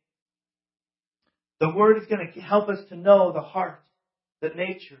evil. The Word is going to help us to know the heart, the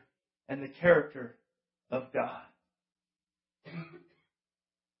nature, and the character of God.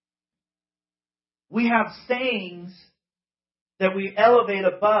 we have sayings that we elevate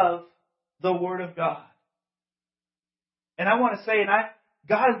above the Word of God. And I want to say,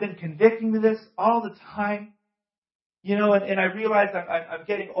 God has been convicting me of this all the time. You know, and I realize I'm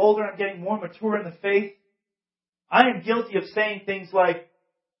getting older, I'm getting more mature in the faith. I am guilty of saying things like,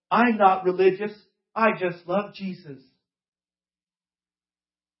 I'm not religious, I just love Jesus.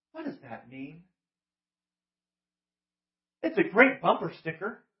 What does that mean? It's a great bumper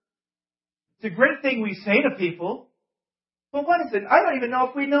sticker. It's a great thing we say to people. But what is it? I don't even know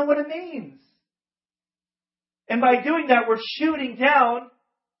if we know what it means. And by doing that, we're shooting down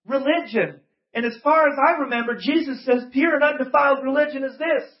religion. And as far as I remember, Jesus says, pure and undefiled religion is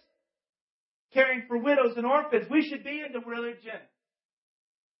this: caring for widows and orphans. We should be into religion.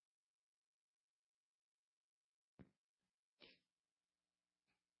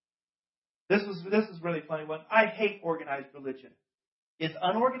 This is really funny one. I hate organized religion. Is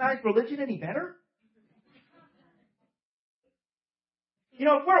unorganized religion any better? You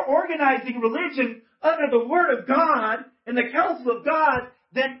know, if we're organizing religion under the Word of God and the counsel of God,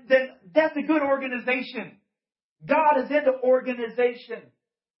 then that's a good organization. God is into organization.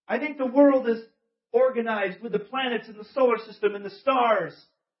 I think the world is organized with the planets and the solar system and the stars.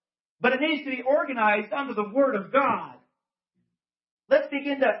 But it needs to be organized under the Word of God. Let's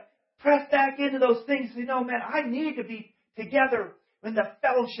begin to press back into those things. You know, man, I need to be together in the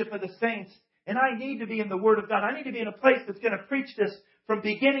fellowship of the saints. And I need to be in the Word of God. I need to be in a place that's going to preach this from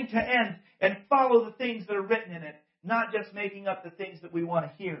beginning to end and follow the things that are written in it, not just making up the things that we want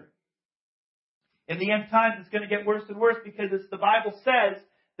to hear. In the end times, it's going to get worse and worse because the Bible says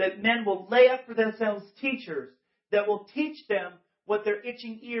that men will lay up for themselves teachers that will teach them what their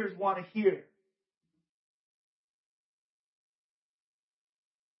itching ears want to hear.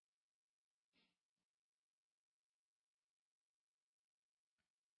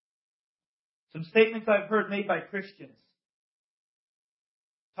 Some statements I've heard made by Christians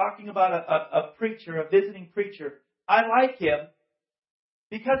talking about a preacher, a visiting preacher. I like him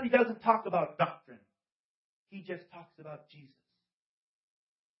because he doesn't talk about doctrine. He just talks about Jesus.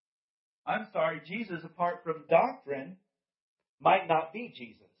 I'm sorry, Jesus, apart from doctrine, might not be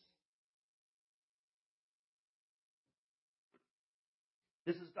Jesus.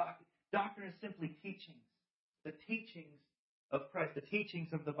 This is doctrine. Doctrine is simply teachings. The teachings of Christ, the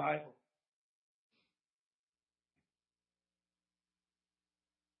teachings of the Bible.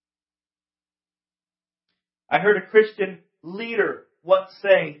 I heard a Christian leader once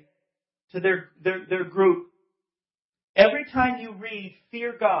say to their group, every time you read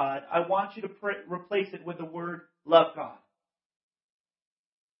fear God, I want you to replace it with the word love God.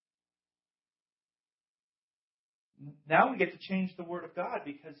 Now we get to change the word of God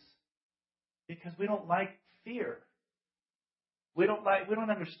because we don't like fear. We don't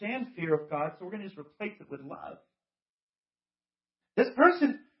understand fear of God, so we're going to just replace it with love. This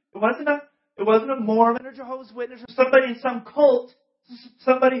person, it wasn't a Mormon or Jehovah's Witness or somebody in some cult,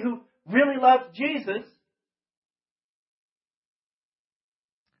 somebody who really loved Jesus.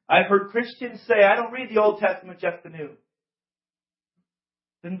 I've heard Christians say, I don't read the Old Testament, just the New.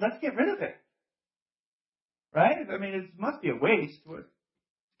 Then let's get rid of it. Right? I mean, it must be a waste.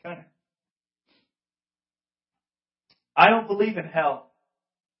 Kind of. I don't believe in hell.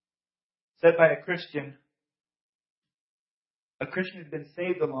 Said by a Christian. A Christian who's been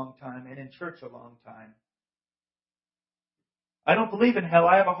saved a long time and in church a long time. I don't believe in hell.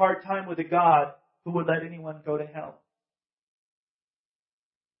 I have a hard time with a God who would let anyone go to hell.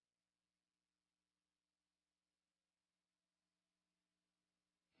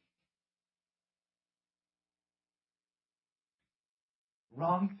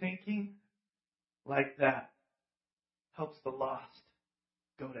 Wrong thinking like that helps the lost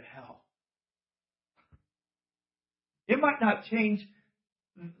go to hell. It might not change.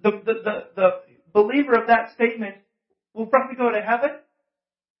 The believer of that statement will probably go to heaven.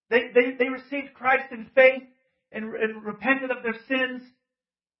 They received Christ in faith and repented of their sins.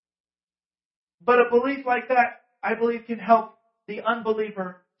 But a belief like that, I believe, can help the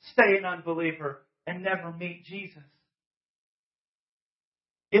unbeliever stay an unbeliever and never meet Jesus.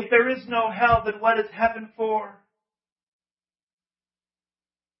 If there is no hell, then what is heaven for?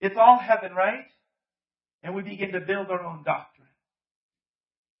 It's all heaven, right? And we begin to build our own doctrine.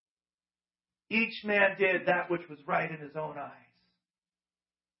 Each man did that which was right in his own eyes.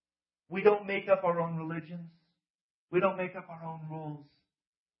 We don't make up our own religions. We don't make up our own rules.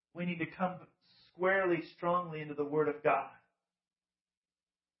 We need to come squarely, strongly into the Word of God.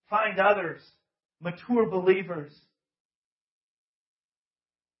 Find others, mature believers.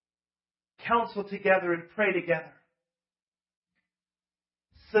 Counsel together and pray together.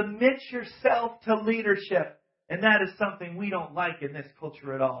 Submit yourself to leadership. And that is something we don't like in this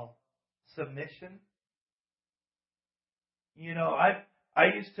culture at all. Submission. You know, I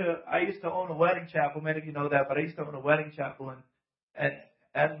used to own a wedding chapel. Many of you know that, but I used to own a wedding chapel, and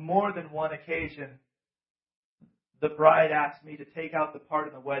on more than one occasion, the bride asked me to take out the part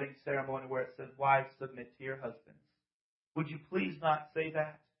in the wedding ceremony where it says, "Wives, submit to your husbands." Would you please not say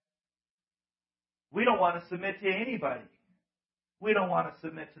that? We don't want to submit to anybody. We don't want to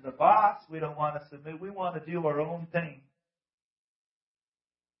submit to the boss. We don't want to submit. We want to do our own thing.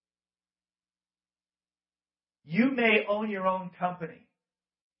 You may own your own company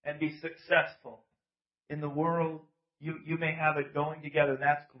and be successful in the world. You may have it going together.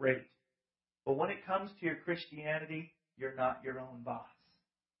 That's great. But when it comes to your Christianity, you're not your own boss.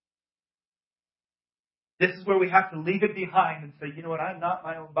 This is where we have to leave it behind and say, you know what, I'm not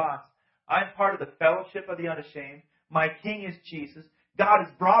my own boss. I'm part of the fellowship of the unashamed. My King is Jesus. God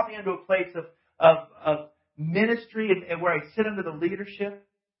has brought me into a place of ministry and where I sit under the leadership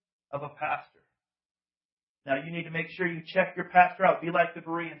of a pastor. Now, you need to make sure you check your pastor out. Be like the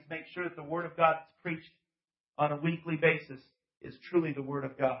Bereans. Make sure that the Word of God that's preached on a weekly basis is truly the Word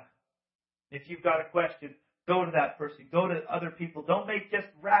of God. If you've got a question, go to that person. Go to other people. Don't make just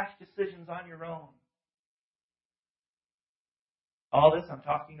rash decisions on your own. All this, I'm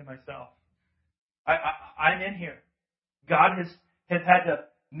talking to myself. I'm in here. God has had to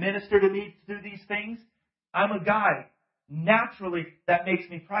minister to me through these things. I'm a guy. Naturally, that makes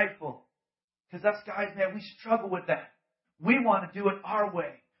me prideful. Because us guys, man, we struggle with that. We want to do it our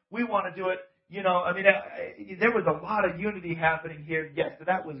way. We want to do it, you know, I mean, there was a lot of unity happening here. Yes,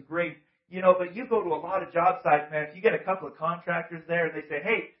 that was great. You know, but you go to a lot of job sites, man, if you get a couple of contractors there and they say,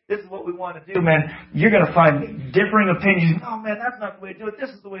 hey, this is what we want to do, man, you're going to find differing opinions. Oh, man, that's not the way to do it. This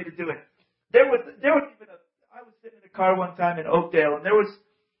is the way to do it. There was even I was sitting in a car one time in Oakdale, and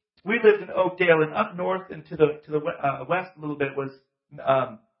we lived in Oakdale, and up north and to the west a little bit was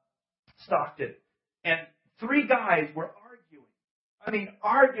Stockton. And 3 guys were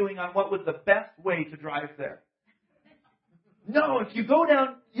arguing on what was the best way to drive there. No, if you go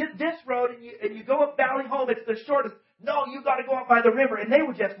down this road and you go up Valley Home, it's the shortest. No, you got to go up by the river. And they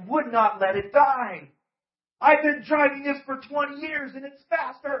would not let it die. I've been driving this for 20 years and it's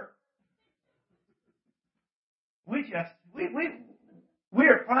faster. We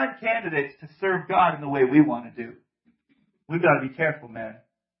are prime candidates to serve God in the way we want to do. We've got to be careful, man.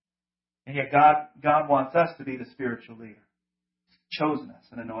 And yet God wants us to be the spiritual leader. He's chosen us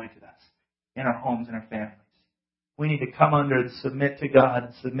and anointed us in our homes and our families. We need to come under and submit to God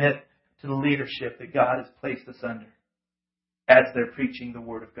and submit to the leadership that God has placed us under as they're preaching the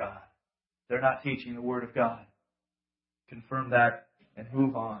Word of God. They're not teaching the Word of God. Confirm that and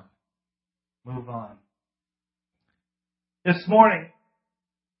move on. Move on. This morning,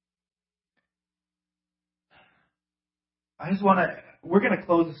 we're going to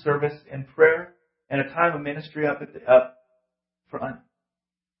close the service in prayer and a time of ministry up front.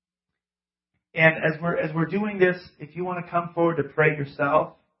 And as we're doing this, if you want to come forward to pray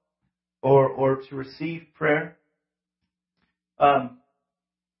yourself or to receive prayer, we're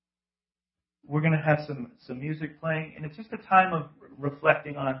going to have some music playing, and it's just a time of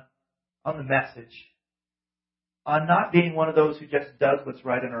reflecting on the message, on not being one of those who just does what's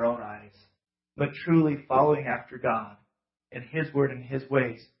right in our own eyes, but truly following after God and His Word and His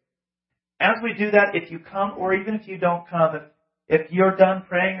ways. As we do that, if you come or even if you don't come, if you're done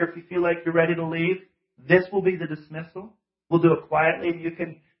praying or if you feel like you're ready to leave, this will be the dismissal. We'll do it quietly and you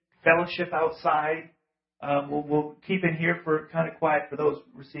can fellowship outside. We'll keep in here for kind of quiet for those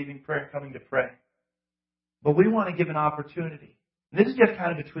receiving prayer and coming to pray. But we want to give an opportunity. And this is just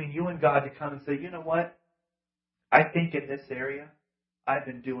kind of between you and God to come and say, you know what? I think in this area, I've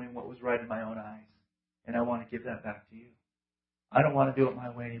been doing what was right in my own eyes. And I want to give that back to you. I don't want to do it my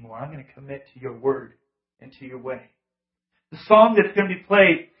way anymore. I'm going to commit to your word and to your way. The song that's going to be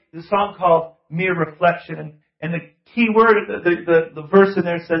played is a song called Mere Reflection. And the key word, the verse in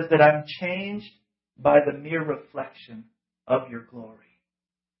there says that I'm changed by the mere reflection of your glory.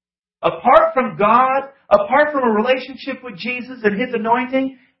 Apart from God, apart from a relationship with Jesus and His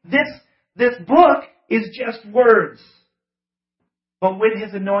anointing, this book is just words. But with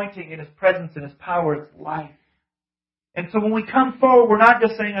His anointing and His presence and His power, it's life. And so when we come forward, we're not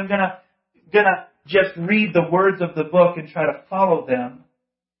just saying, I'm gonna just read the words of the book and try to follow them.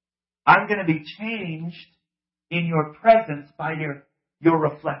 I'm going to be changed in your presence by your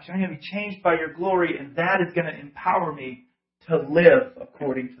reflection. I'm going to be changed by your glory, and that is going to empower me to live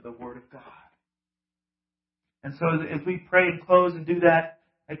according to the Word of God. And so as we pray and close and do that,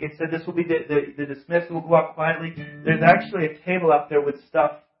 Like I said, this will be the dismissal. We'll go out quietly. There's actually a table out there with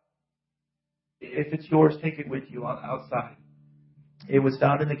stuff. If it's yours, take it with you outside. It was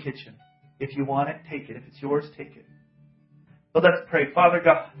found in the kitchen. If you want it, take it. If it's yours, take it. But let's pray. Father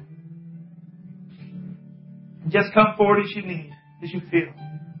God, just come forward as you need, as you feel.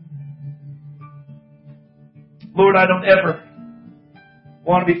 Lord, I don't ever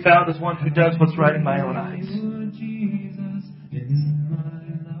want to be found as one who does what's right in my own eyes.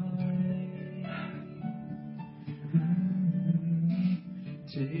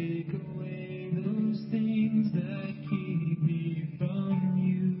 Take away those things that keep me from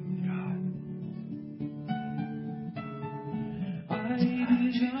you. I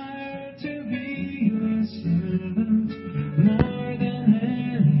desire to be your servant more than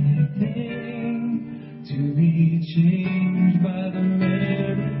anything, to be changed by the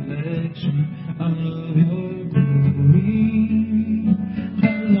mere reflection of your glory. I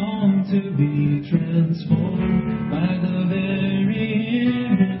long to be transformed by the very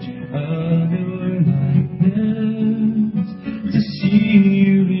image of your likeness, to see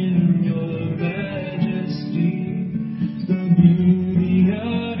you in your majesty, the beauty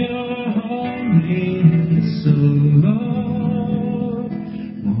of your holiness, so Lord,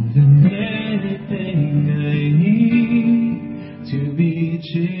 more than anything I need to be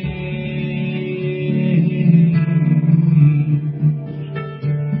changed.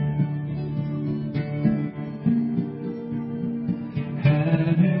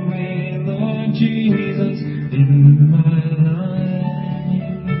 Have your way, Lord Jesus, in my life.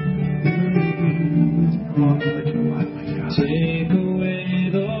 Take away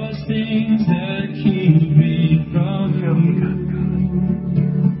those things that keep me from you.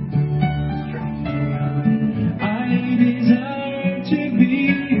 I desire to be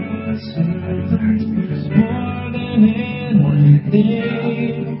your servant more than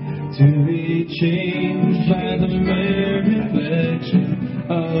anything, to be changed by the mere reflection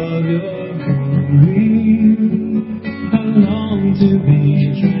of your glory. I long to be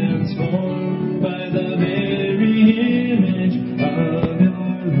transformed by the very image of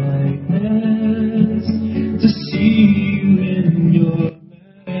your likeness, to see you in your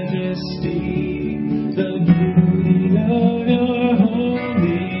majesty, the beauty of your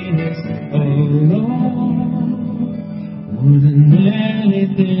holiness, oh Lord, more than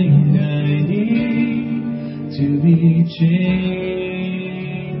anything I need to be changed.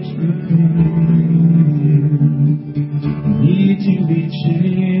 Need to be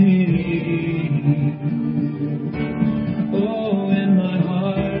changed. Oh, in my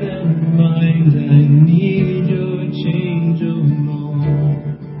heart and mind, I need your change, oh Lord.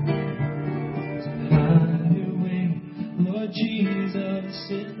 Have your way, Lord Jesus,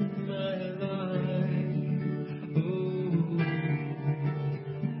 in my life. Oh,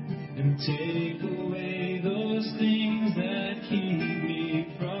 and take away those things that keep me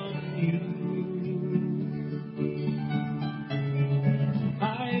from you. I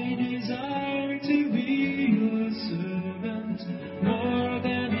desire to be your servant more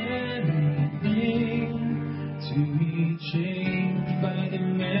than anything, to be changed by the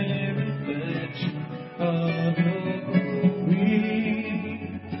mere reflection of your glory.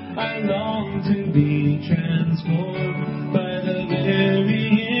 I long to be transformed by the very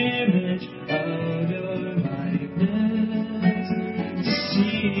image of your likeness, to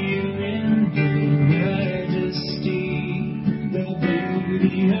see you in your majesty, the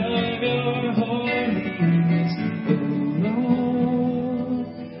beauty of your holiness, oh Lord,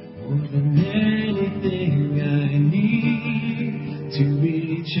 more than anything I need to be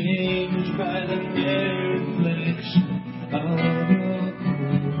changed by the mere reflection of your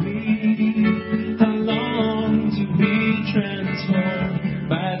glory. I long to be transformed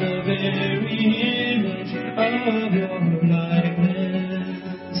by the very image of your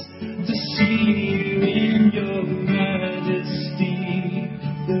likeness, to see you in your majesty,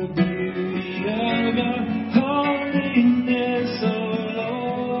 the beauty of your holiness, oh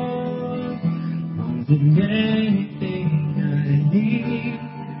Lord, more than anything I need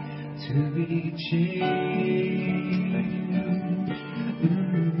to be changed.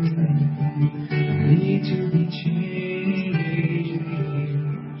 I need to be changed.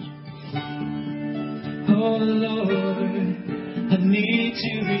 Oh Lord, I need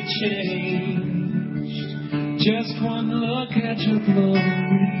to be changed. Just one look at your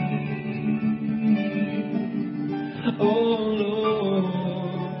glory. Oh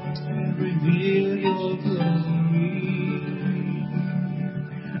Lord, reveal your glory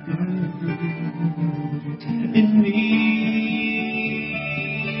in me.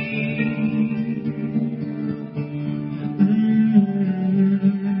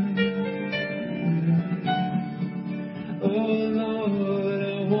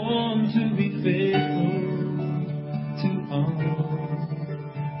 want to be faithful to all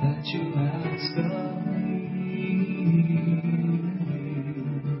that you ask of me.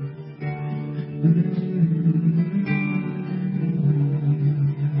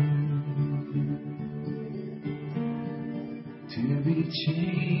 To be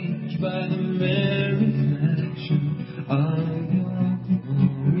changed by the mere reflection of your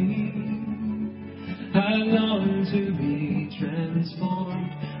glory. I long to be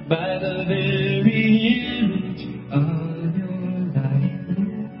transformed by the very image of your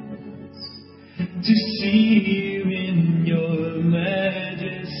likeness, to see you in your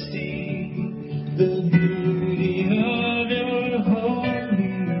majesty, the beauty of your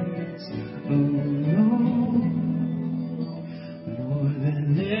holiness, oh Lord. More than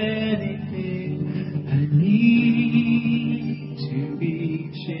anything, I need to be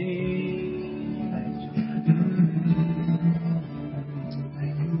changed.